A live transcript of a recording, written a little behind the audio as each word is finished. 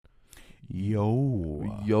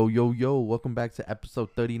Yo. Yo. Welcome back to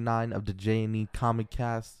episode 39 of the J&E Comic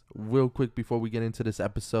Cast. Real quick before we get into this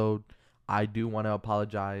episode, I do want to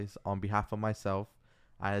apologize on behalf of myself.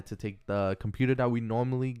 I had to take the computer that we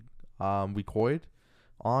normally record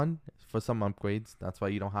on for some upgrades. That's why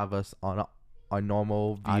you don't have us on our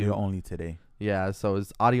normal view. Audio only today. Yeah, so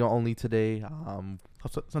it's audio only today.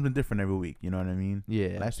 Something different every week. You know what I mean?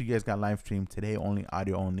 Yeah. Last week you guys got live stream. Today only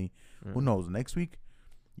audio only. Who knows? Next week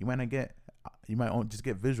you might not get. You might just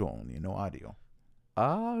get visual only, no audio.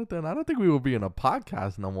 Then I don't think we will be in a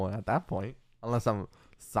podcast no more at that point, unless I'm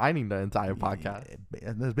signing the entire podcast.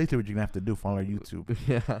 Yeah, that's basically what you're gonna have to do. Follow our YouTube.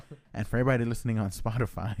 Yeah. And for everybody listening on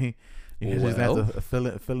Spotify, you guys just have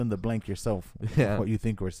to fill in the blank yourself. Yeah. What you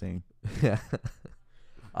think we're saying. Yeah.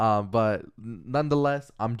 But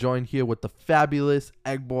nonetheless, I'm joined here with the fabulous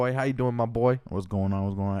Egg Boy. How you doing, my boy? What's going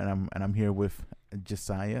on? And I'm here with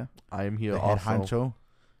Josiah. I am here the also. head honcho.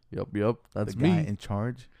 Yep. That's the me. guy in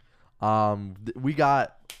charge. We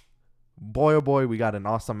got we got an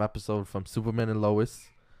awesome episode from Superman and Lois.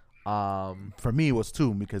 For me, it was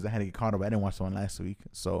two because I had to get caught up. I didn't watch the one last week,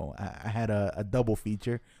 so I had a double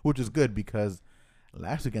feature, which is good because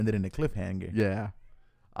last week ended in a cliffhanger. Yeah.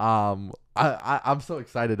 I'm so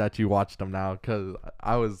excited that you watched them now because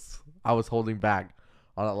I was holding back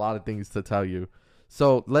on a lot of things to tell you.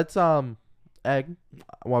 So let's Egg,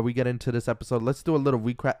 while we get into this episode, let's do a little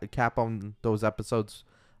recap on those episodes.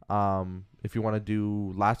 If you want to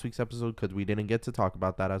do last week's episode, because we didn't get to talk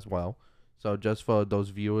about that as well. So just for those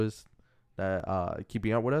viewers that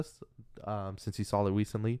keeping up with us, since you saw it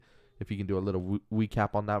recently, if you can do a little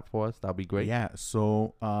recap on that for us, that'd be great. Yeah.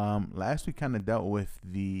 So last week kind of dealt with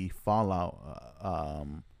the fallout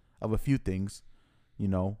of a few things. You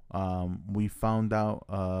know, we found out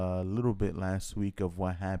a little bit last week of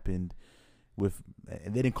what happened with.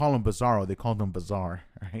 They didn't call him Bizarro; they called him Bizarre,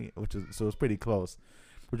 right? So it's pretty close.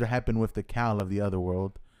 Which happened with the Cal of the other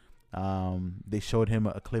world. They showed him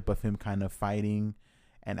a clip of him kind of fighting,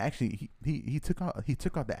 and actually he took out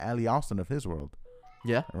the Ali Austin of his world.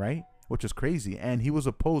 Yeah. Right? Which is crazy. And he was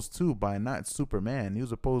opposed to by not Superman. He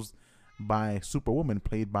was opposed by Superwoman,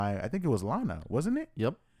 played by, I think it was Lana, wasn't it?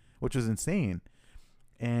 Yep. Which was insane.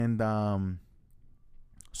 And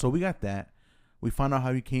so we got that. We found out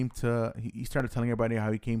how he came to, he started telling everybody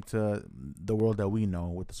how he came to the world that we know,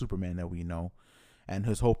 with the Superman that we know. And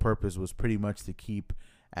his whole purpose was pretty much to keep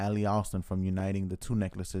Ali Austin from uniting the two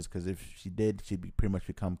necklaces, because if she did, she'd be pretty much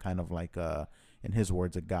become kind of like, in his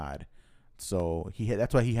words, a god. So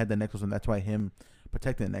that's why he had the necklace, and that's why him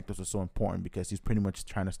protecting the necklace was so important, because he's pretty much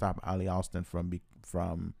trying to stop Ali Austin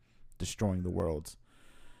from destroying the worlds,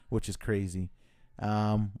 which is crazy.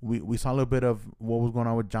 We saw a little bit of what was going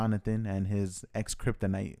on with Jonathan and his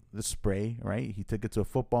ex-kryptonite, the spray, right? He took it to a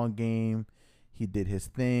football game. He did his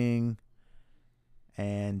thing,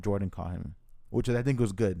 and Jordan caught him, which I think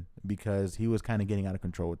was good because he was kind of getting out of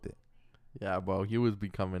control with it. Yeah, bro. He was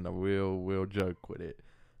becoming a real jerk with it.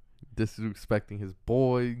 Disrespecting his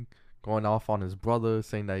boy, going off on his brother,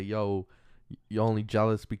 saying that, yo, you're only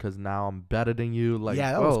jealous because now I'm better than you. Like,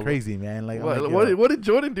 yeah, that was crazy, man. Like, what did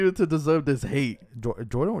Jordan do to deserve this hate?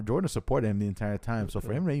 Jordan supported him the entire time. So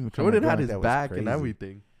for him to even come Jordan had like his back and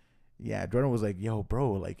everything. Yeah, Jordan was like, yo,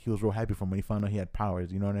 bro, like he was real happy from when he found out he had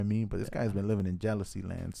powers. You know what I mean? But this guy's been living in jealousy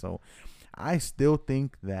land. So I still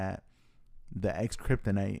think that the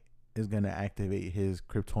ex-kryptonite is going to activate his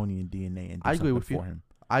Kryptonian DNA and do something for him.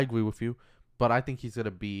 I agree with you, but I think he's gonna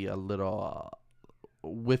be a little,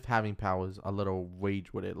 with having powers, a little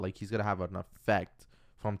rage with it. Like he's gonna have an effect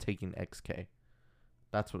from taking XK.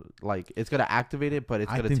 That's what, like, it's gonna activate it, but it's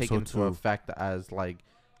gonna take into effect as like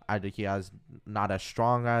either he has not as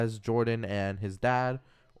strong as Jordan and his dad,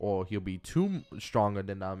 or he'll be too stronger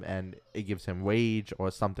than them, and it gives him rage or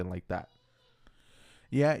something like that.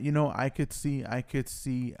 Yeah, you know, I could see.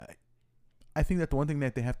 I think that the one thing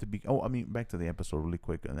that they have to be. Oh, I mean, back to the episode really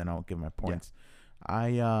quick, and then I'll give my points.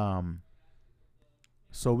 Yeah.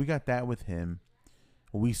 So we got that with him.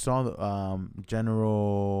 We saw the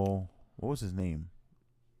General. What was his name?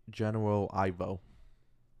 General Ivo.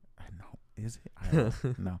 No, is it? I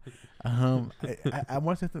no. I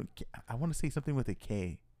want to say something with a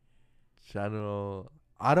K. General.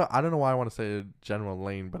 I don't know why I want to say General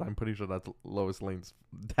Lane, but I'm pretty sure that's Lois Lane's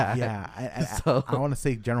dad. Yeah, I want to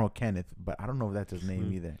say General Kenneth, but I don't know if that's his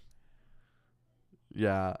name either.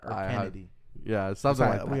 Yeah, or Kennedy. Yeah, something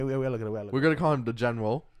like that. We're gonna call him the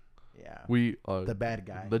General. Yeah. We the bad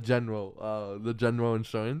guy. The General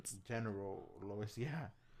Insurance. General Lois. Yeah.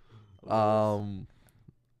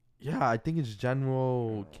 Yeah, I think it's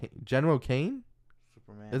General Kane.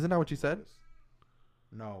 Superman. Isn't that what you said?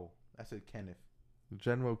 No, I said Kenneth.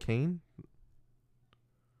 General Kane?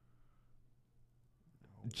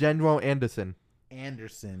 General Anderson.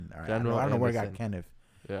 Anderson. All right. General I don't know where I got Anderson. Kenneth.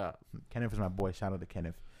 Yeah. Kenneth is my boy. Shout out to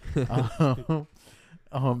Kenneth.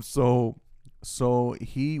 So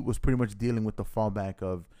he was pretty much dealing with the fallback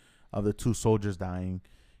of the two soldiers dying,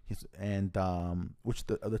 which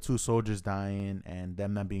the two soldiers dying and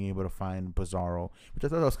them not being able to find Bizarro, which I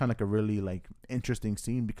thought was kind of like a really like interesting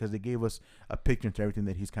scene because they gave us a picture into everything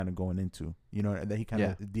that he's kind of going into, you know, that he kind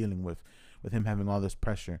of dealing with him having all this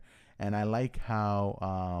pressure. And I like how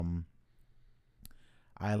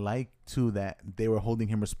I like too that they were holding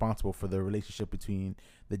him responsible for the relationship between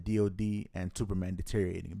the DOD and Superman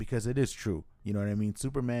deteriorating, because it is true. You know what I mean?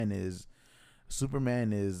 Superman is,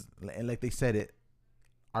 like they said it,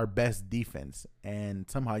 our best defense. And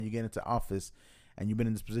somehow you get into office and you've been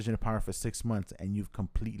in this position of power for 6 months and you've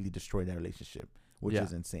completely destroyed that relationship, which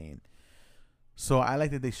is insane. So I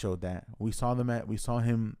like that they showed that. We saw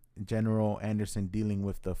him, General Anderson, dealing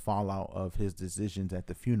with the fallout of his decisions at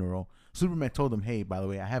the funeral. Superman told him, hey, by the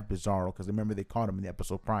way, I have Bizarro, because remember they caught him in the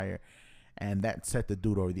episode prior, and that set the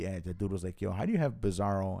dude over the edge. The dude was like, yo, how do you have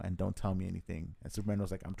Bizarro and don't tell me anything? And Superman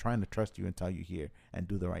was like, I'm trying to trust you until you hear and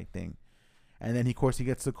do the right thing. And then, of course, he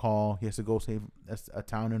gets the call. He has to go save a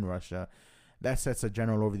town in Russia. That sets a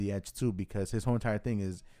general over the edge, too, because his whole entire thing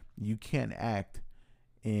is you can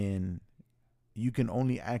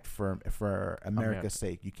only act for America's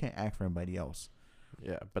sake. You can't act for anybody else.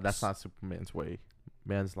 Yeah, but that's not Superman's way.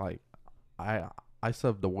 Man's like, I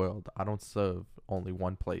serve the world. I don't serve only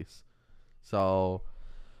one place. So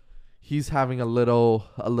he's having a little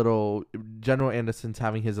General Anderson's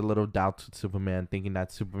having his a little doubt to Superman, thinking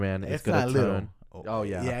that Superman is gonna turn. Oh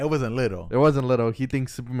yeah. Yeah, it wasn't little. It wasn't little. He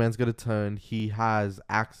thinks Superman's gonna turn. He has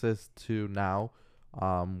access to now,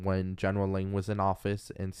 when General Lane was in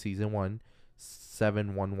office in season 1,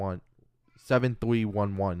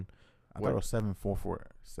 7311. I thought it was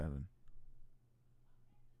 7447.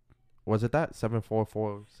 Was it that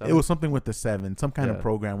 7447? It was something with the 7, some kind of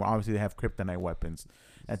program where obviously they have kryptonite weapons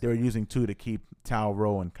that they were using too to keep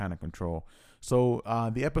Tal-Rho in kind of control. So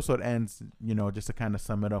the episode ends, you know, just to kind of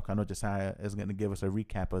sum it up. I know Josiah is going to give us a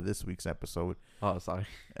recap of this week's episode. Oh, sorry.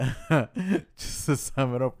 Just to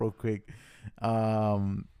sum it up real quick,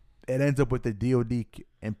 it ends up with the DOD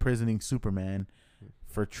imprisoning Superman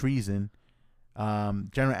for treason.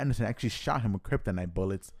 General Anderson actually shot him with kryptonite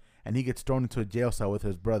bullets, and he gets thrown into a jail cell with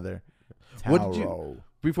his brother, Tal-Rho.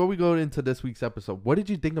 Before we go into this week's episode, what did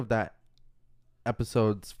you think of that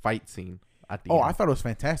episode's fight scene at the end? I thought it was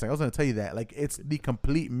fantastic. I was going to tell you that. Like, it's the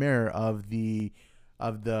complete mirror of the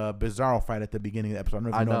Bizarro fight at the beginning of the episode. I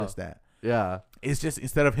don't know if you noticed that. Yeah. It's just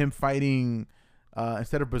instead of him fighting,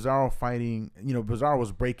 instead of Bizarro fighting, you know, Bizarro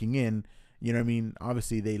was breaking in. You know what I mean?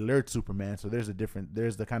 Obviously, they lured Superman, so there's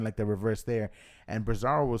the kind of like the reverse there. And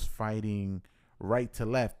Bizarro was fighting right to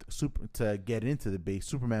left to get into the base.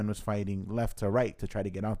 Superman was fighting left to right to try to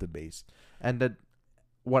get out the base. And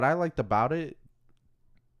what I liked about it,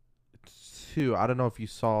 too, I don't know if you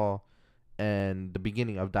saw in the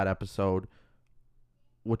beginning of that episode,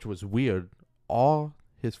 which was weird, all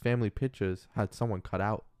his family pictures had someone cut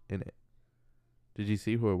out in it. Did you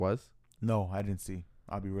see who it was? No, I didn't see.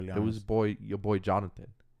 I'll be really honest. It was your boy Jonathan.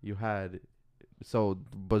 You had, so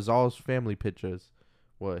Bizarro's family pictures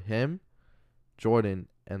were him, Jordan,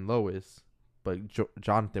 and Lois, but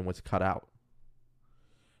Jonathan was cut out.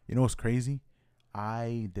 You know what's crazy?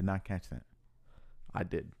 I did not catch that. I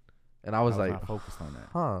did, and I was like, not focused on that.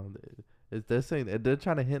 Huh? Is they're saying they're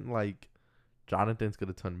trying to hint like Jonathan's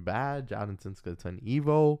gonna turn bad, Jonathan's gonna turn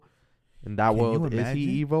evil. In that world, is he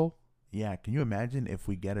evil? Yeah. Can you imagine if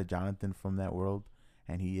we get a Jonathan from that world,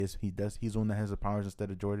 and he's the one that has the powers instead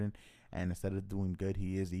of Jordan, and instead of doing good,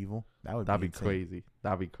 he is evil? That'd be crazy.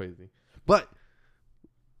 That'd be crazy. But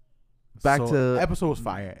back to episode was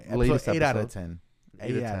fire. Episode 8 out of 10.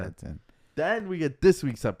 8 out of 10. Then we get this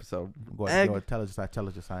week's episode. Go ahead, tell us,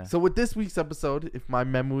 Josiah. So with this week's episode, if my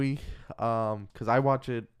memory, because I watch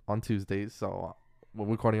it on Tuesdays, so we're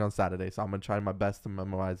recording on Saturday, so I'm gonna try my best to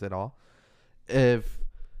memorize it all. If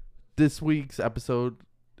this week's episode,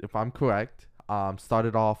 if I'm correct,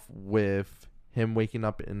 started off with him waking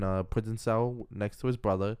up in a prison cell next to his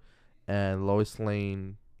brother, and Lois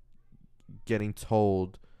Lane getting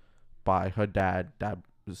told by her dad that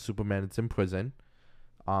Superman is in prison.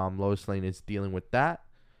 Lois Lane is dealing with that.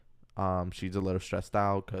 She's a little stressed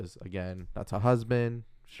out because, again, that's her husband.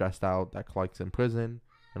 Stressed out that Clark's in prison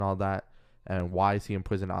and all that. And why is he in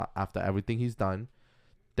prison after everything he's done?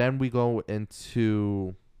 Then we go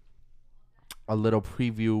into a little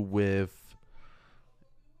preview with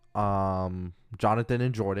Jonathan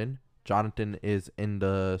and Jordan. Jonathan is in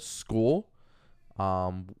the school.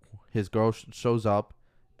 his girl shows up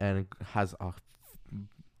and has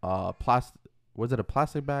a plastic. Was it a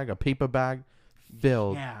plastic bag? A paper bag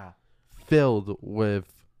filled with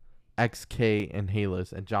XK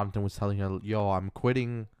inhalers. And Jonathan was telling her, "Yo, I'm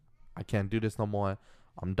quitting. I can't do this no more.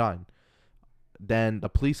 I'm done." Then the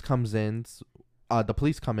police comes in. The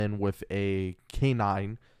police come in with a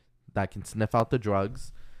canine that can sniff out the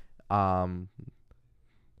drugs.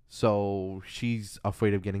 So she's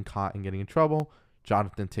afraid of getting caught and getting in trouble.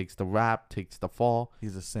 Jonathan takes the rap, takes the fall.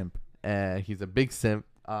 He's a simp. And he's a big simp.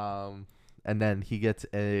 And then he gets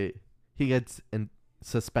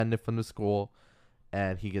suspended from the school,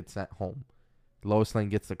 and he gets sent home. Lois Lane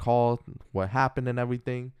gets the call, what happened and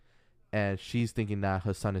everything, and she's thinking that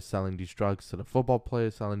her son is selling these drugs to the football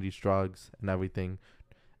players, selling these drugs and everything,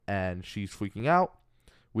 and she's freaking out.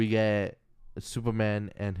 We get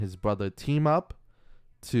Superman and his brother team up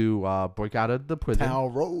to break out of the prison.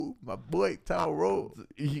 Tyrone, my boy, Tyrone.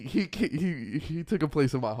 He took a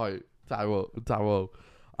place in my heart. Tyrone.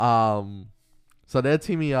 So they're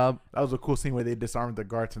teaming up. That was a cool scene where they disarmed the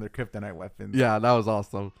guards and their kryptonite weapons. Yeah, that was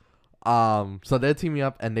awesome. So they're teaming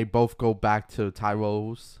up, and they both go back to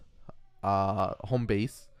Tyrone's home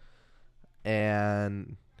base,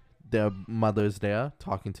 and their mother's there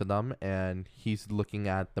talking to them, and he's looking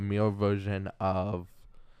at the mirror version of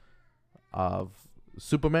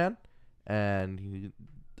Superman, and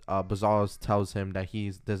Bizarro tells him that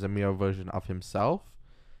there's a mirror version of himself,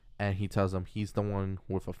 and he tells him he's the one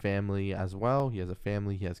with a family as well. He has a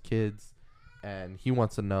family, he has kids, and he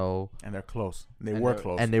wants to know. And they're close. They were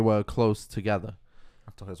close. And they were close together.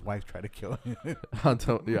 Until his wife tried to kill him.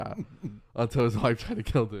 until his wife tried to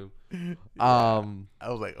kill him. Yeah. I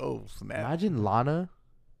was like, oh snap! Imagine Lana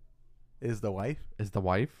is the wife.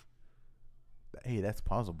 Hey, that's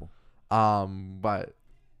possible. But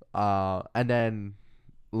and then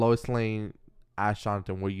Lois Lane asked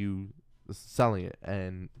Jonathan, "Were you selling it?"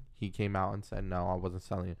 And he came out and said, "No, I wasn't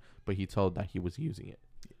selling it." But he told that he was using it.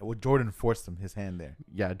 Well, Jordan forced his hand there.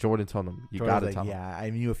 Yeah, Jordan told him, "You Jordan gotta tell him." Yeah, I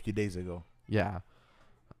knew a few days ago. Yeah.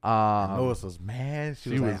 Lois was mad.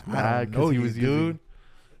 She was mad because he was using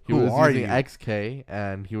XK,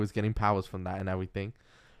 and he was getting powers from that and everything.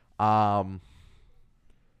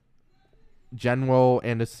 General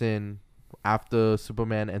Anderson, after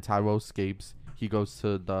Superman and Tyrone escapes, he goes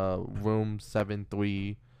to the room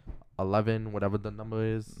 7311, whatever the number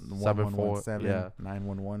is, 74,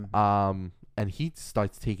 911. And he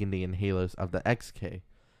starts taking the inhalers of the XK.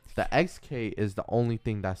 The XK is the only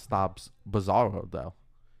thing that stops Bizarro, though.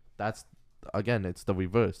 That's, again, it's the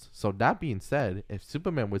reverse. So that being said, if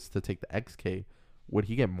Superman was to take the XK, would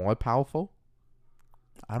he get more powerful?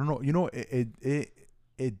 I don't know. You know, it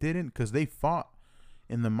didn't, because they fought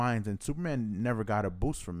in the mines, and Superman never got a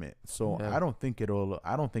boost from it. So yeah. I don't think it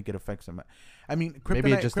affects him. I mean,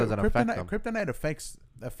 maybe it just doesn't affect him. Kryptonite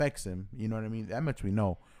affects him. You know what I mean? That much we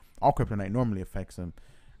know. All kryptonite normally affects him.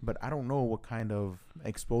 But I don't know what kind of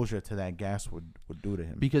exposure to that gas would do to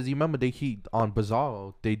him. Because you remember on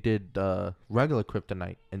Bizarro, they did regular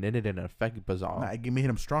kryptonite, and then it didn't affect Bizarro. Nah, it made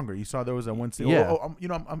him stronger. You saw there was a one scene. Yeah. I'm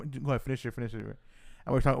go ahead, finish it. And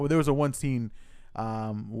we're talking. Well, there was a one scene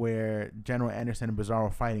where General Anderson and Bizarro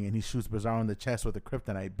are fighting, and he shoots Bizarro in the chest with a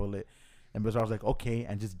kryptonite bullet, and Bizarro's like, okay,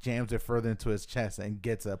 and just jams it further into his chest and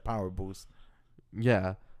gets a power boost.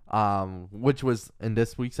 Yeah. Which was in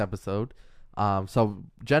this week's episode. So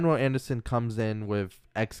General Anderson comes in with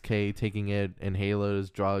XK, taking it,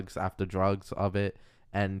 inhalers, drugs after drugs of it,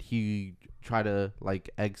 and he tried to, like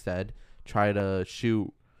Egg said,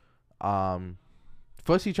 shoot.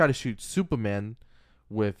 First he tried to shoot Superman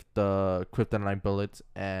with the kryptonite bullets,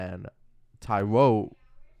 and Tyrone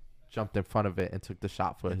jumped in front of it and took the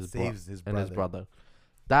shot for his brother.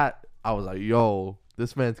 That I was like, yo,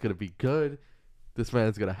 this man's gonna be good. This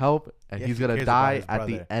man's gonna help, and he's gonna die at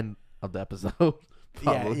the end of the episode.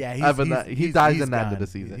 Yeah. He dies in the end of the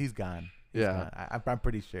season. He's gone. Gone. I'm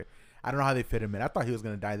pretty sure. I don't know how they fit him in. I thought he was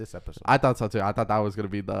gonna die this episode. I thought so too. I thought that was gonna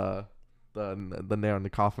be the nail in the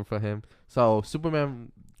coffin for him. So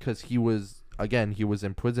Superman, because he was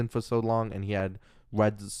in prison for so long, and he had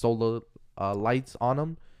red solar lights on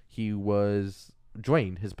him. He was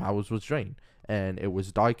drained. His powers was drained, and it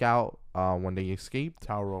was dark out when they escaped.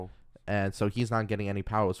 Taro. And so he's not getting any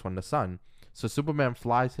powers from the sun. So Superman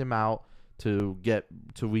flies him out to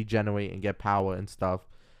regenerate and get power and stuff.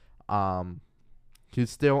 He's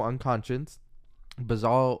still unconscious.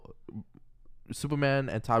 Superman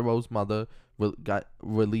and Tyrone's mother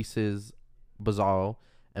releases Bizarro,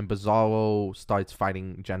 and Bizarro starts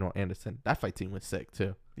fighting General Anderson. That fight scene was sick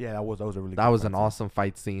too. Yeah, that was a really. That was an awesome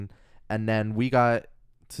fight scene. And then we got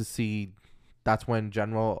to see that's when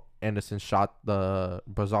General Anderson shot the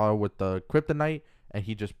Bizarro with the kryptonite, and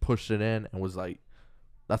he just pushed it in and was like,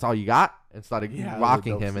 "That's all you got," and started Yeah, that was a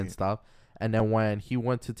rocking dope him and scene. stuff. And then when he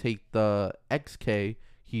went to take the XK,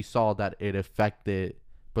 he saw that it affected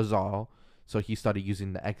Bizarro, so he started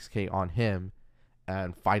using the XK on him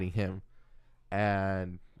and fighting him,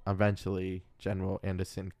 and eventually General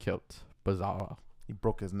Anderson killed Bizarro. He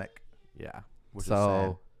broke his neck, Yeah. which is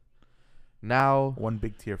So now, sad. One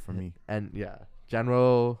big tear for me. and yeah,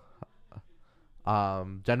 General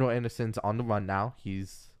Anderson's on the run now.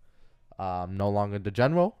 He's no longer the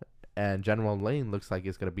general, and General Lane looks like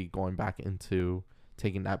he's gonna be going back into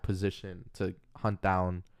taking that position to hunt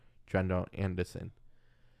down General Anderson.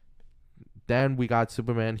 Then we got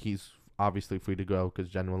Superman. He's obviously free to go because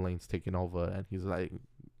General Lane's taking over, and he's like,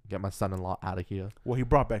 "Get my son-in-law out of here." Well, he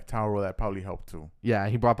brought back Taro. That probably helped too. Yeah,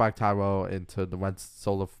 he brought back Tyro into the Red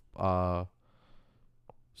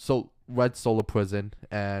Solar prison,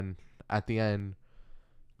 and at the end,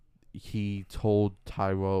 he told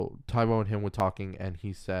Tyro and him were talking, and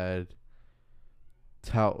he said,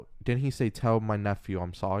 didn't he say, "Tell my nephew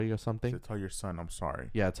I'm sorry" or something? To tell your son, I'm sorry.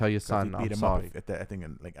 Yeah, tell your 'Cause son he I'm beat him sorry. up I think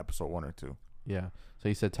in like episode 1 or 2. Yeah, so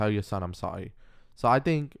he said, "Tell your son I'm sorry." So I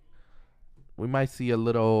think we might see a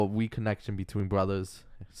little reconnection between brothers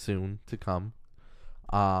soon to come.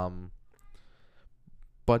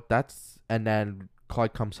 But and then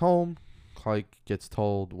Clark comes home. Clark gets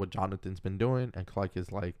told what Jonathan's been doing, and Clark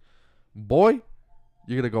is like, "Boy,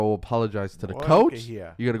 you're gonna go apologize to the coach.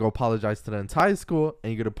 Yeah. You're gonna go apologize to the entire school,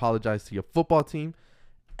 and you're gonna apologize to your football team,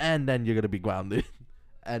 and then you're gonna be grounded."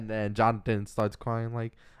 And then Jonathan starts crying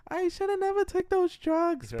like, "I should have never took those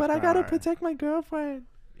drugs, but I gotta protect my girlfriend."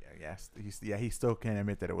 He still can't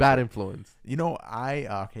admit that it was Bad influence. You know,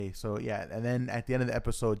 okay, so yeah, and then at the end of the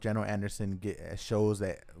episode, General Anderson shows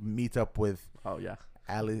that meets up with Oh yeah.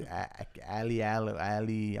 Ali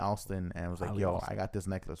Alston and was like, Ali "Yo, Alston. I got this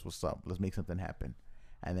necklace. What's up? Let's make something happen."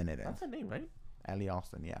 And then it ends. That's her name, right? Ali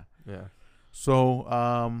Alston, yeah. Yeah. So,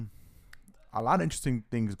 a lot of interesting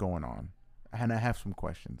things going on, and I have some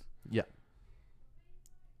questions. Yeah.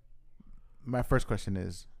 My first question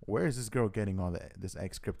is, where is this girl getting all this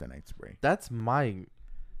X kryptonite spray? That's my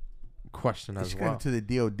question Is as she well. going to the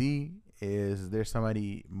DOD? Is there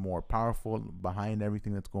somebody more powerful behind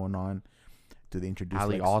everything that's going on? Do they introduce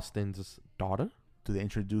Ali Austin's daughter? Do they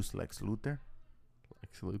introduce Lex Luthor?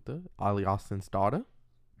 Lex Luthor? Ali Austin's daughter?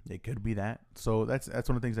 It could be that. So that's one of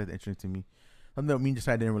the things that's interesting to me. Something that me and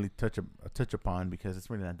Josiah didn't really touch upon because it's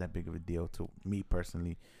really not that big of a deal to me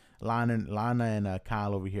personally. Lana and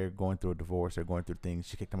Kyle over here going through a divorce or going through things.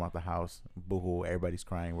 She kicked him out the house. Boo-hoo. Everybody's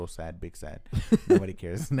crying. Real sad. Big sad. Nobody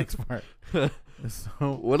cares. Next part.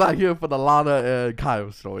 So We're not here for the Lana and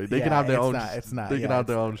Kyle story. They can have their own. It's not. They can have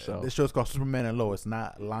their own show. The show's called Superman and Lois,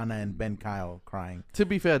 not Lana and Ben Kyle crying. To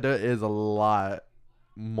be fair, there is a lot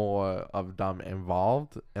more of them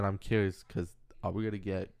involved, and I'm curious because are we gonna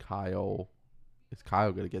get Kyle? Is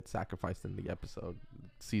Kyle gonna get sacrificed in the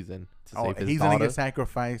season to save his he's daughter? gonna get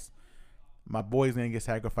sacrificed. My boy's gonna get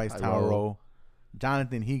sacrificed. Taro.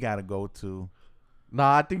 Jonathan, he gotta go too.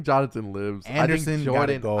 Nah, I think Jonathan lives. Anderson I think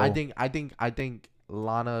Jordan. gotta go. I think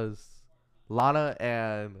Lana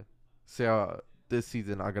and Sarah this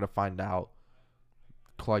season are gonna find out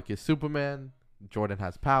Clark is Superman. Jordan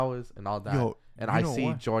has powers and all that. And I see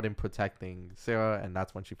what? Jordan protecting Sarah, and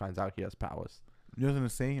that's when she finds out he has powers. You know what I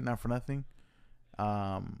was gonna say? Not for nothing.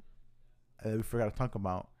 We forgot to talk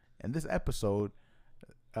about in this episode.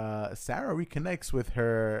 Sarah reconnects with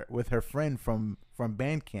her friend from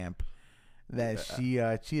band camp that she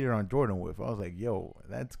cheated on Jordan with. I was like, yo,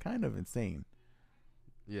 that's kind of insane.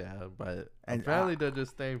 Yeah, but And, apparently they're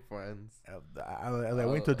just staying friends. I was like,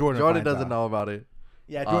 wait until Jordan. Jordan finds doesn't out. know about it.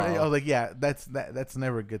 Yeah, Jordan, I was like, yeah, that's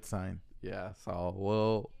never a good sign. Yeah,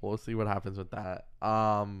 so we'll see what happens with that.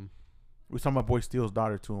 We saw my boy Steele's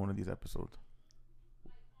daughter too in one of these episodes.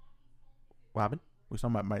 What happened? We saw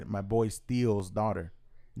my boy Steele's daughter,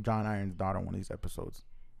 John Iron's daughter, in one of these episodes.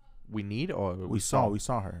 We saw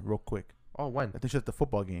her real quick. Oh, when? I think she was at the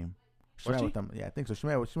football game. She Was met she? with them. Yeah, I think so. She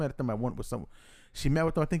met with them She met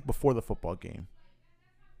with them, I think, before the football game.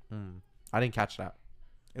 I didn't catch that.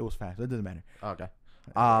 It was fast. It doesn't matter. Okay.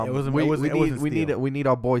 We We need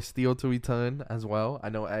our boy Steele to return as well. I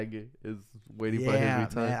know Egg is waiting for his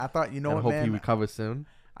return. Man, I thought and hope he recovers soon.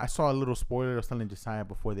 I saw a little spoiler. I was telling Josiah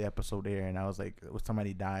before the episode aired, and I was like,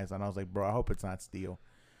 somebody dies, and I was like, bro, I hope it's not Steele.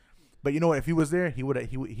 But you know what? If he was there, he would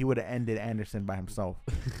have ended Anderson by himself.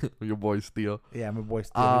 Your boy Steele. Yeah, my boy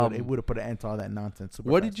Steele. He would have put an end to all that nonsense.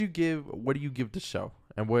 What do you give the show,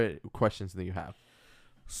 and what questions do you have?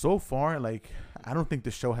 So far, like, I don't think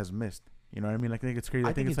the show has missed. You know what I mean? Like, I think it's crazy.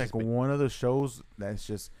 I think it's like one of the shows that's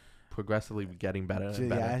just progressively getting better and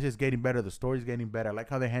better. Yeah, it's just getting better. The story's getting better. I like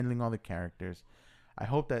how they're handling all the characters. I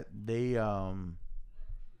hope that they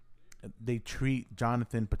treat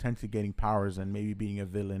Jonathan potentially getting powers and maybe being a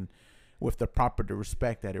villain with the proper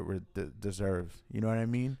respect that it deserves. You know what I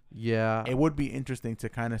mean? Yeah. It would be interesting to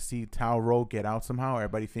kind of see Tao get out somehow.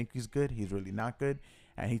 Everybody think he's good. He's really not good.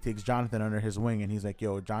 And he takes Jonathan under his wing and he's like,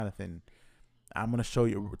 yo, Jonathan, I'm going to show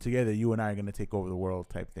you together. You and I are going to take over the world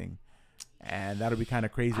type thing. And that'll be kind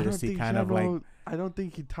of crazy to see kind of like. I don't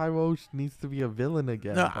think Tyrell needs to be a villain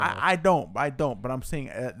again. No, I don't. But I'm saying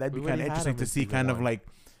that'd be kind of interesting to see kind of like,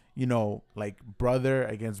 you know, like brother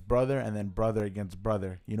against brother and then brother against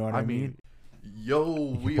brother. You know what I mean?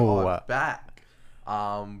 Yo, we are back.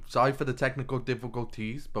 Sorry for the technical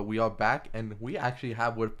difficulties, but we are back and we actually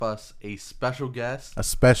have with us a special guest. A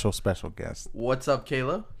special guest. What's up,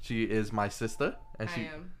 Kayla? She is my sister. And I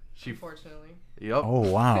am. Unfortunately. Yep.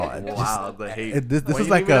 Oh wow! Wow, the hate. This is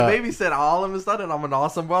like a babysit. All of a sudden, I'm an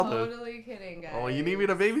awesome brother. Totally kidding, guys. Oh, you need me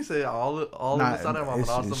to babysit? All of a sudden, I'm an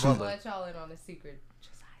awesome brother. I'll let y'all in on a secret.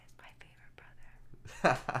 Josiah's my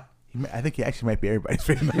favorite brother. I think he actually might be everybody's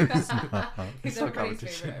favorite. He's everybody's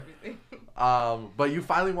favorite everything. But you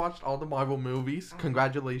finally watched all the Marvel movies.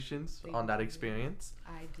 Congratulations on that experience.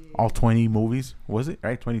 I did. All 20 movies, was it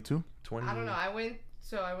right? 22. 20. I don't know. I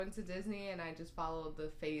went to Disney and I just followed the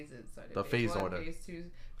phases. So the phase order. Phase 2,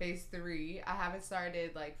 phase 3. I haven't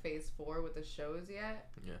started like phase 4 with the shows yet.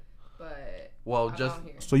 Yeah. But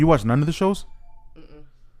so you watched none of the shows? Mm-mm.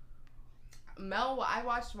 Mel, I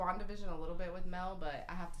watched WandaVision a little bit with Mel, but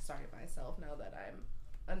I have to start it myself now that I'm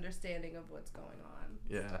understanding of what's going on.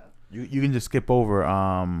 Yeah. You can just skip over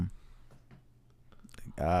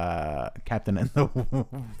Captain and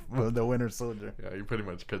the Winter Soldier. Yeah, you pretty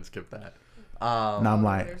much could skip that. No, I'm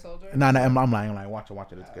lying. No, I'm lying. Watch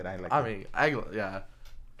it. It's good. Yeah,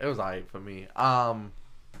 it was alright for me.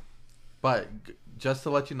 But just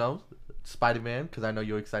to let you know, Spider-Man, because I know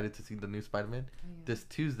you're excited to see the new Spider-Man. This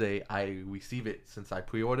Tuesday, I receive it since I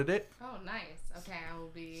pre-ordered it. Oh, nice. Okay, I will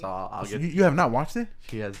be. So I'll get. You have not watched it?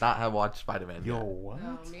 She has not watched Spider-Man. Yo, yet. what?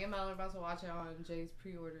 No, me and Mel are about to watch it on Jay's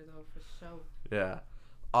pre-order though for sure. Yeah.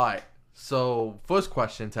 All right. So first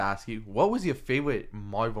question to ask you: what was your favorite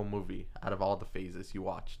Marvel movie out of all the phases you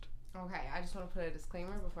watched? Okay, I just want to put a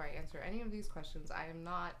disclaimer before I answer any of these questions. I am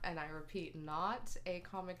not, and I repeat, not a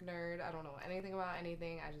comic nerd. I don't know anything about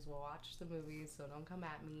anything. I just will watch the movies, so don't come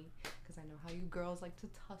at me, because I know how you girls like to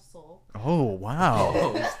tussle. Oh, wow.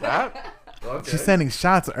 Oh, snap. Okay. She's sending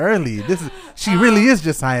shots early. She really is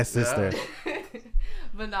Josiah's sister. Yeah.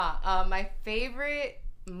 But nah, my favorite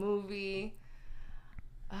movie...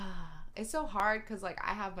 it's so hard, because like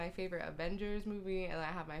I have my favorite Avengers movie, and I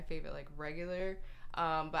have my favorite like regular...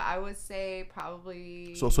 but I would say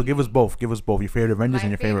probably. So give us both. Give us both your favorite Avengers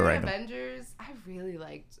and your favorite right now. Avengers. I really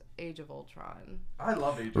liked Age of Ultron. I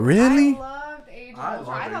love Age of Ultron. Really? I loved Age of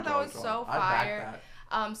Ultron. I thought that was so fire.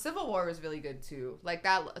 Civil War was really good too. Like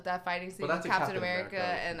that fighting scene with Captain America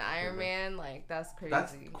and Iron Man. Like that's crazy.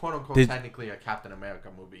 That's quote unquote technically a Captain America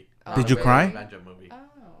movie. Did you cry? Avenger movie. Oh.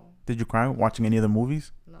 Did you cry watching any of the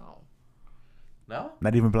movies? No. No.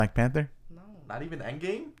 Not even Black Panther. No. Not even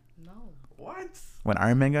Endgame. No. What? When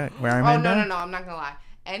Iron Man died? No, I'm not gonna lie.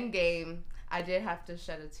 Endgame, I did have to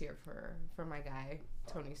shed a tear for my guy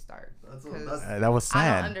Tony Stark. That was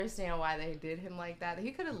sad. I don't understand why they did him like that.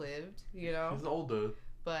 He could have lived, you know. He's older.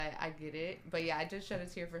 But I get it. But yeah, I just shed a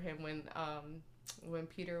tear for him when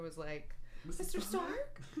Peter was like, Mr.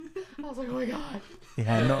 Stark. I was like, oh my god.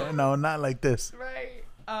 Yeah, no, not like this. Right.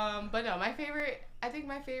 But no, I think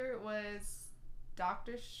my favorite was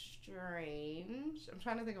Doctor Strange. I'm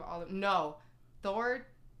trying to think of all the... No. Thor.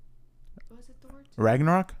 Was it Thor 2?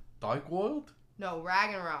 Ragnarok? Dark World? No,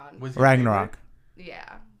 Ragnarok. Ragnarok.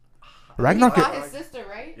 Yeah. Ragnarok. He his sister,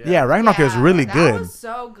 right? Yeah, Ragnarok is really good. That was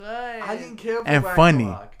so good. I didn't care for and Ragnarok.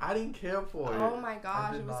 funny. I didn't care for it. Oh my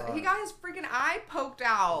gosh. He got his freaking eye poked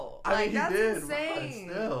out. Like, that's insane.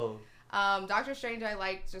 Still. Doctor Strange I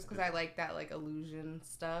liked just because I like that like illusion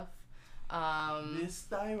stuff.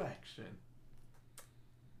 Misdirection.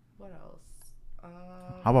 What else?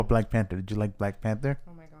 How about Black Panther? Did you like Black Panther?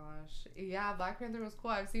 Oh my gosh. Yeah, Black Panther was cool.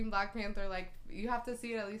 I've seen Black Panther like you have to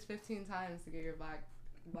see it at least 15 times to get your black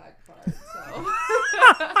card. So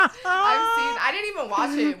I didn't even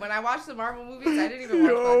watch it. When I watched the Marvel movies, I didn't even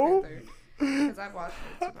watch Black Panther. Because I've watched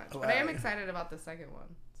it too much. But I am excited about the second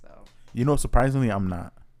one. So you know, surprisingly I'm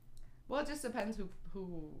not. Well, it just depends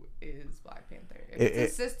who is Black Panther. If it's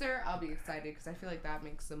his sister, I'll be excited because I feel like that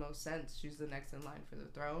makes the most sense. She's the next in line for the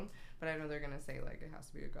throne. But I know they're going to say, like, it has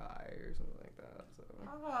to be a guy or something like that. So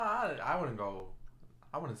I wouldn't go...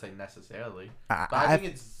 I wouldn't say necessarily, I, but I,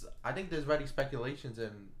 I think there's already speculations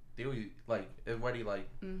and theory, like already like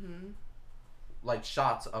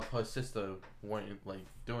shots of her sister weren't like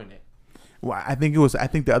doing it. well, I think it was. I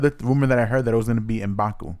think the other rumor that I heard that it was gonna be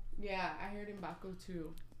M'Baku, Yeah, I heard M'Baku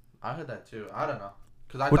too. I heard that too. I don't know.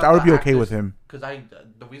 which I would be okay with him. Because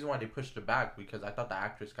the reason why they pushed it back because I thought the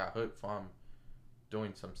actress got hurt from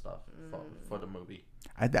doing some stuff for the movie.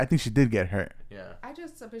 I think she did get hurt. Yeah.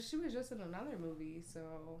 But she was just in another movie,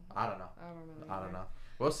 so I don't know. I I don't know.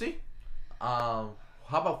 We'll see. How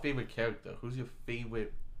about favorite character? Who's your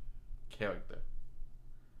favorite character?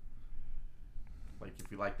 Like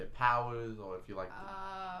if you like their powers or if you like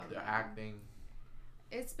their acting.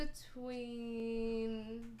 It's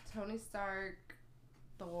between Tony Stark,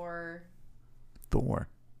 Thor,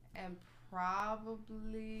 and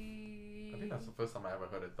probably. I think that's the first time I ever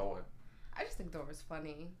heard of Thor. I just think Thor was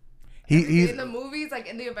funny. He's in the movies, like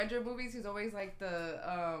in the Avenger movies, he's always like the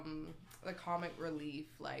comic relief.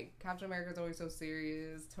 Like Captain America's always so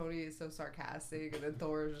serious, Tony is so sarcastic, and then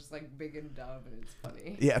Thor is just like big and dumb, and it's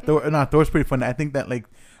funny. Yeah, Thor's pretty funny. I think that like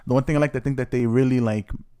the one thing I think that they really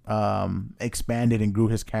like expanded and grew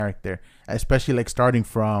his character, especially like starting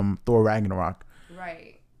from Thor Ragnarok.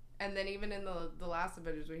 Right. And then even in the last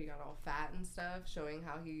Avengers where he got all fat and stuff, showing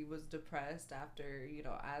how he was depressed after,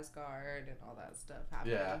 Asgard and all that stuff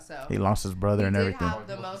happened. Yeah. So He lost his brother and everything. He did have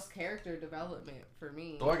the most character development for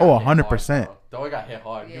me. Thor got hit 100%. hard, Thor got hit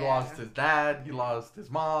hard. He Yeah. lost his dad. He lost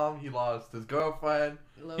his mom. He lost his girlfriend.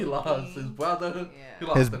 Loki. He lost his brother. Yeah. He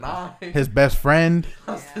lost His- an eye. His best friend.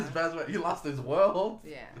 He lost his Yeah. best friend. He lost his world.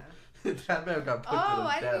 Yeah. That man got put to Oh, the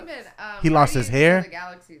I death. didn't even. He lost his Guardians hair? of the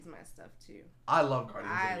Galaxy is my stuff too. I love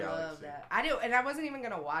Guardians I of the Galaxy. love that. I do, and I wasn't even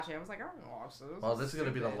gonna watch it. I was like, I'm gonna watch this. Well, this is gonna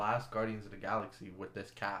be the Stupid. last Guardians of the Galaxy with this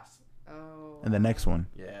cast. Oh. And the next one.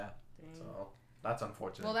 Yeah. Dang. So that's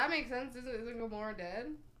unfortunate. Well, that makes sense. Isn't Gamora dead?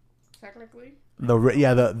 Technically.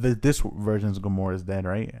 This version's Gamora is dead,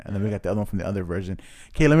 right? And then we got the other one from the other version.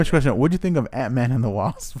 Okay, let me ask you a question. What'd you think of Ant-Man and the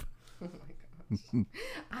Wasp? Oh my gosh.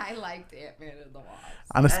 I liked Ant-Man and the Wasp.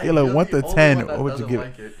 On a scale of 1 to 10, what would you give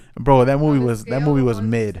it? Bro, that movie was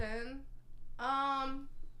mid.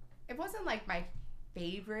 It wasn't like my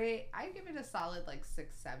favorite. I'd give it a solid like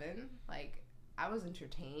 6, 7. Like I was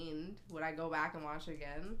entertained. Would I go back and watch it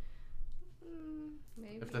again?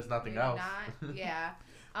 Maybe. If there's nothing maybe else. Not. Yeah.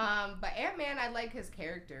 But Ant-Man, I like his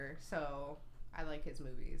character, so I like his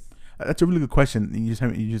movies. That's a really good question. You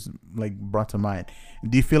just like brought to mind.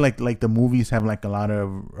 Do you feel like the movies have like a lot of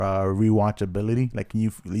rewatchability? Like you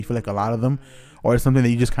feel like a lot of them, or is something that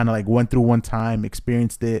you just kind of like went through one time,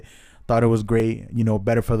 experienced it, thought it was great,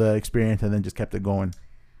 better for the experience, and then just kept it going?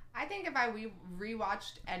 I think if I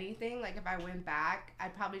rewatched anything, like if I went back,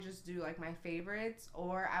 I'd probably just do like my favorites,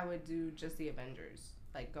 or I would do just the Avengers,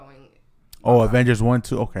 like going. Oh, Avengers 1,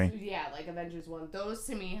 2, okay. Yeah, like Avengers 1. Those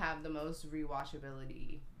to me have the most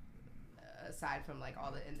rewatchability, aside from like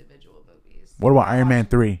all the individual movies. What about Iron Man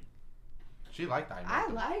 3? She liked Iron Man. I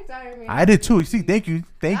liked Iron Man. I did too. You see, thank you.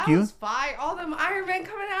 That was fire. All them Iron Man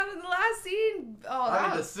coming out in the last scene. Oh,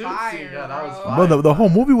 that was fire. Yeah, that was bro. fire. Bro, the whole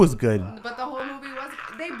movie was good. But the whole movie was.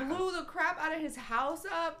 They blew the crap out of his house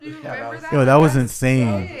up. Do you Yeah, remember that that? was- Yo, that was That's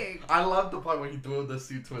insane. sick. I love the part where he threw the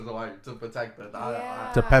suit to his wife to protect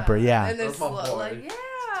her. To Pepper, yeah. And then That's my slow, boy. like, yeah.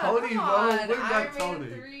 Tony, come bro, on. bring back Iron Tony.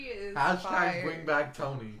 Man 3 is Hashtag fire. bring back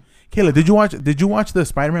Tony. Kayla, did you watch the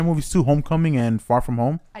Spider-Man movies too, Homecoming and Far From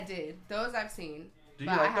Home? I did. Those I've seen. Do you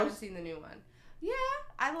But like I haven't those? seen the new one. Yeah,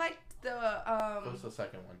 I liked What's the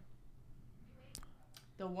second one?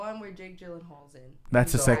 the one where Jake Gyllenhaal's in.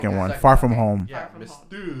 That's the So, second okay, one, second Far one. From Home. Yeah, Far From Home.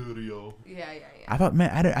 Mysterio. Yeah. I thought,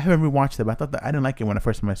 man, I haven't rewatched it, but I thought that I didn't like it when the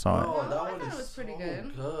first time I saw it. Oh, I that thought one it is was pretty so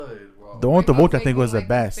good. good, bro. The one with the Where vote, I he's think, was the making,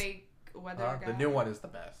 like, best. fake weather The guy. new one is the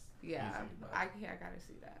best. Yeah, Easy, bro. I gotta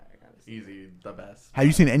see that. Easy, the best. Have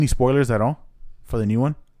you seen any spoilers at all for the new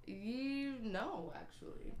one? No,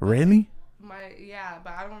 actually. Really?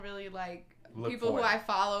 But I don't really like Look people for who it. I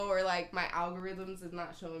follow, or like my algorithms is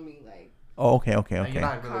not showing me like Oh, okay. And you're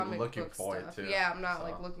not really comic looking book for stuff. it, too. Yeah, I'm not so.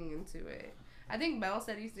 like looking into it. I think Mel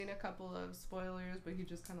said he's seen a couple of spoilers, but he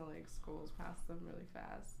just kind of like scrolls past them really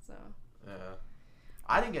fast. So Yeah.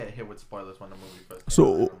 I didn't get hit with spoilers when the movie first came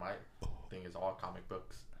So- out. My thing is all comic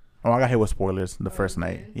books. Oh, I got hit with spoilers the Oh, first you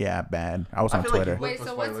night. did? Yeah, bad. I was on feel like Twitter. you look Wait, for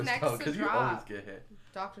so what's spoilers, next though, to 'cause you always drop? get hit.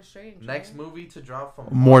 Doctor Strange. Next right? movie to drop from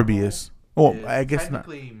Morbius. Oh, is I guess not.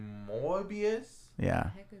 technically Morbius. Yeah,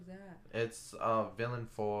 What the heck is that? It's a villain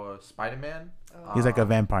for Spider-Man. Oh. he's like a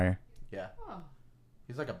vampire. Yeah, Oh.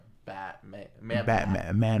 he's like a Batman.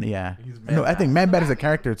 Batman, man. Yeah. He's No, I think Man-Bat. Man Bat is a Batman.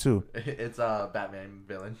 character too. It's a Batman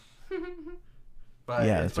villain. But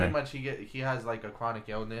Yeah, it's that's pretty right. much he has like a chronic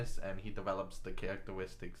illness and he develops the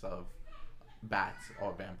characteristics of bats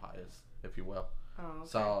or vampires, if you will. Oh, okay.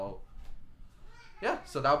 So yeah,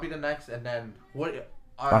 so that'll be the next. And then what?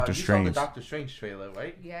 Doctor you saw Strange. the Doctor Strange trailer,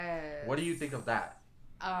 right? Yes. What do you think of that?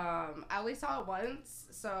 I only saw it once,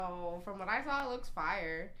 so from what I saw, it looks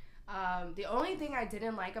fire. The only thing I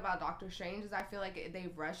didn't like about Doctor Strange is I feel like they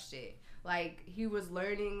rushed it. Like, he was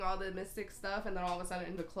learning all the mystic stuff, and then all of a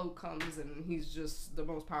sudden the cloak comes, and he's just the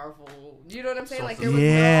most powerful. You know what I'm saying? Like, there was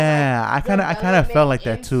Yeah, no, like, I kind of felt like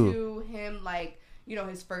that too. into him, like, you know,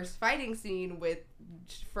 his first fighting scene with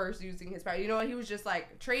first using his power. You know, he was just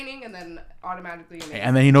like training and then automatically amazing.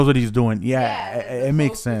 And then he knows what he's doing. Yeah, and it the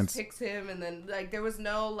makes cloak just sense. picks him, and then like there was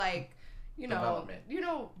no like,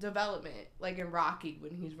 development like in Rocky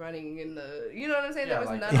when he's running in the, you know what I'm saying? Yeah, there was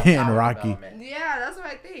like none of in that. Rocky. Yeah, that's what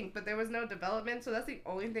I think. But there was no development, so that's the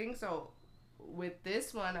only thing. So with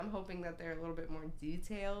this one, I'm hoping that they're a little bit more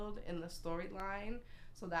detailed in the storyline,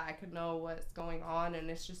 so that I could know what's going on, and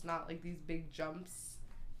it's just not like these big jumps.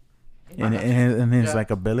 And his like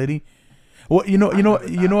ability. Well, you know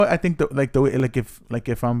what I think the way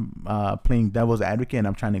if I'm playing devil's advocate and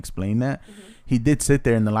I'm trying to explain that, he did sit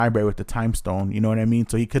there in the library with the time stone. You know what I mean?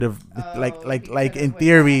 So he could have like in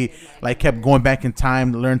theory kept going back in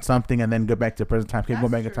time, learn something, and then go back to present time, keep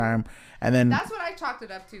going back in time, and then that's what I chalked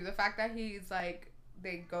it up to. The fact that he's like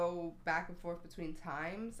they go back and forth between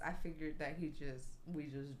times. I figured that we just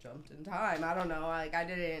jumped in time. I don't know. Like I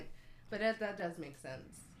didn't, but that does make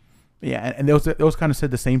sense. Yeah, and they was kind of said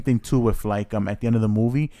the same thing too with like at the end of the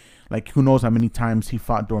movie, like who knows how many times he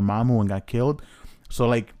fought Dormammu and got killed. So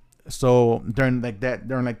during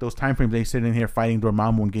those time frames they sitting here fighting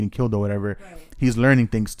Dormammu and getting killed or whatever, Right. he's learning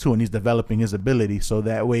things too and he's developing his ability. So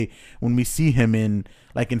that way when we see him in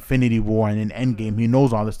like Infinity War and in Endgame, he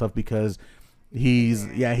knows all this stuff because he's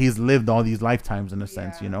lived all these lifetimes in a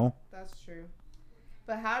sense, you know. That's true.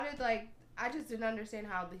 But how did I just didn't understand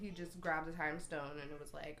how he just grabbed a time stone and it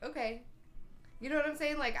was like, okay. You know what I'm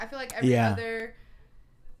saying? Like, I feel like every other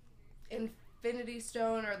Infinity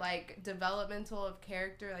Stone or, like, developmental of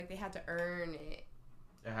character, like, they had to earn it.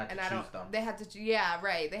 They had to choose them. They had to, yeah,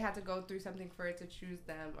 right. They had to go through something for it to choose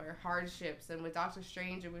them or hardships. And with Doctor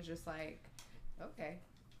Strange, it was just like, okay.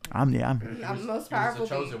 I'm the most powerful. He was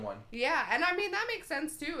the chosen one. Yeah, and I mean, that makes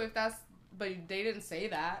sense, too, but they didn't say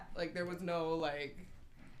that. Like, there was no, like...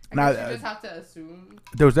 I guess you just have to assume.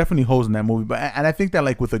 There was definitely holes in that movie, and I think that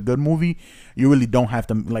like with a good movie, you really don't have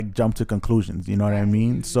to like jump to conclusions. You know what I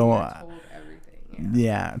mean? So told everything,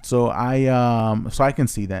 yeah. So I can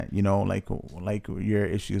see that. You know, like your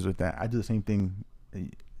issues with that. I do the same thing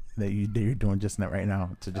that you're doing just right now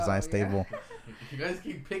to Josiah Stable. You guys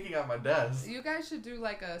keep picking on my desk. You guys should do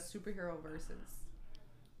like a superhero versus.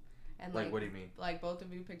 And like what do you mean? Like both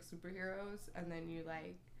of you pick superheroes, and then you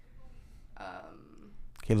like.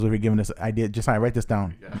 Kayla's already giving us an idea. Just write this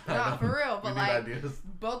down. Yeah. No, for real. But like ideas.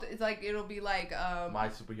 Both, it's like it'll be like my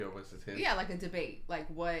superhero versus his. Yeah, like a debate. Like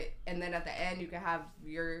what, and then at the end you can have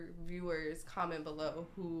your viewers comment below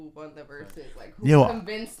who won the versus. Like who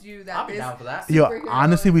convinced you that I'm down for that.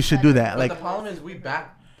 Honestly, we should do that. But like the problem is we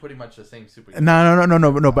back pretty much the same superhero.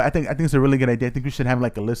 No. But I think it's a really good idea. I think we should have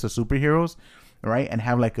like a list of superheroes. Right, and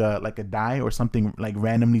have like a die or something like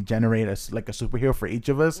randomly generate a superhero for each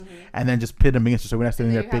of us, and then just pit them against. So we're not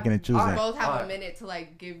sitting there picking and choosing. You both have a minute to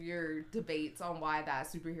like give your debates on why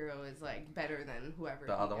that superhero is like better than whoever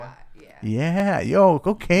the other one. Yeah. Yo.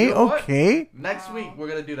 Okay. You know okay. Next week we're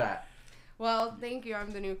gonna do that. Well, thank you.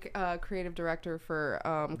 I'm the new creative director for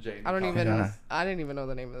Jane, I didn't even know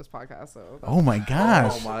the name of this podcast. So. Oh my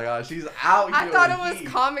gosh. Oh my gosh, she's out here. I thought it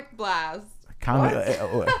was Comic Blast.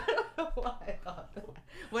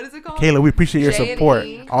 What is it called? Kayla, we appreciate your support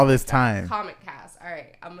all this time. Comic Cast. All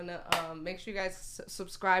right, I'm gonna make sure you guys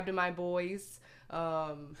subscribe to my boys.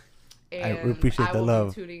 And I appreciate the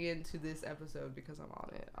love. Be tuning into this episode because I'm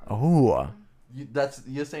on it. Oh.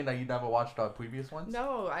 You're saying that you never watched our previous ones?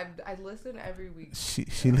 No, I listen every week. She's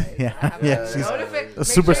she's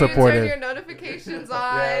super supportive. Turn your notifications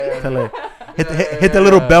on. Tell her, hit the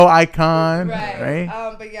little bell icon.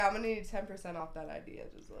 Right. But yeah, I'm gonna need 10% off that idea.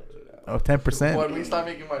 Just to let you know. Oh, 10%. When we start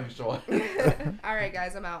making money, sure. All right,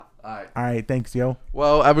 guys, I'm out. All right. Thanks, yo.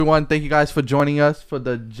 Well, everyone, thank you guys for joining us for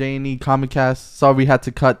the J&E Comic Cast. Sorry we had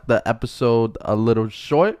to cut the episode a little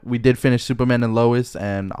short. We did finish Superman and Lois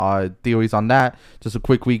and our theories on that. Just a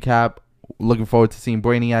quick recap. Looking forward to seeing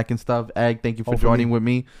Brainiac and stuff. Egg, thank you for joining with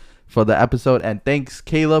me for the episode. And thanks,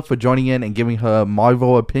 Kayla, for joining in and giving her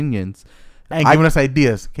Marvel opinions. And giving us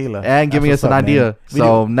ideas, Kayla. And giving us an idea. Man.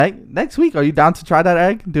 So next week, are you down to try that,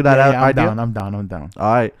 Egg? Do that idea? I'm down.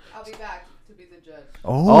 All right. I'll be back to be the judge.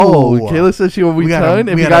 Oh, Kayla says she will return.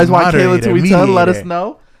 If you guys want Kayla to return, let us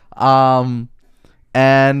know.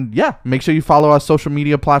 And yeah, make sure you follow our social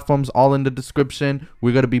media platforms, all in the description.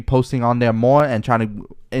 We're going to be posting on there more and trying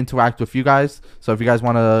to interact with you guys. So if you guys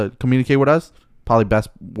want to communicate with us, probably best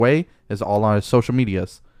way is all on our social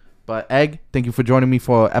medias. But Egg, thank you for joining me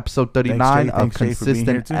for episode 39 of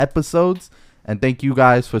Consistent Episodes. And thank you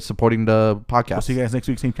guys for supporting the podcast. We'll see you guys next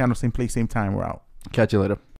week. Same channel, same place, same time. We're out. Catch you later.